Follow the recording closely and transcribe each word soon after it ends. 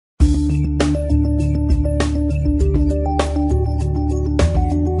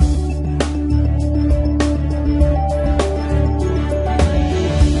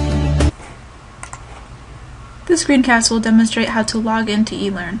This screencast will demonstrate how to log into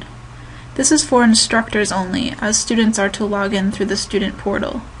eLearn. This is for instructors only, as students are to log in through the student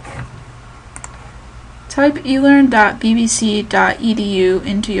portal. Type elearn.bbc.edu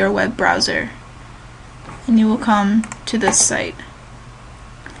into your web browser, and you will come to this site.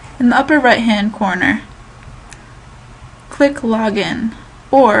 In the upper right-hand corner, click Login,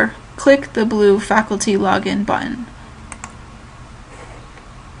 or click the blue Faculty Login button.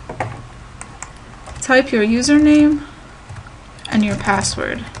 Type your username and your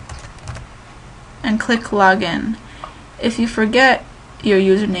password, and click Login. If you forget your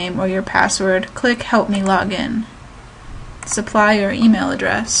username or your password, click Help Me Log In. Supply your email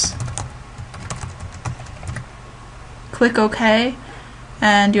address. Click OK,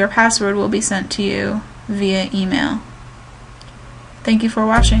 and your password will be sent to you via email. Thank you for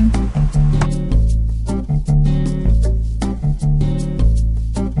watching.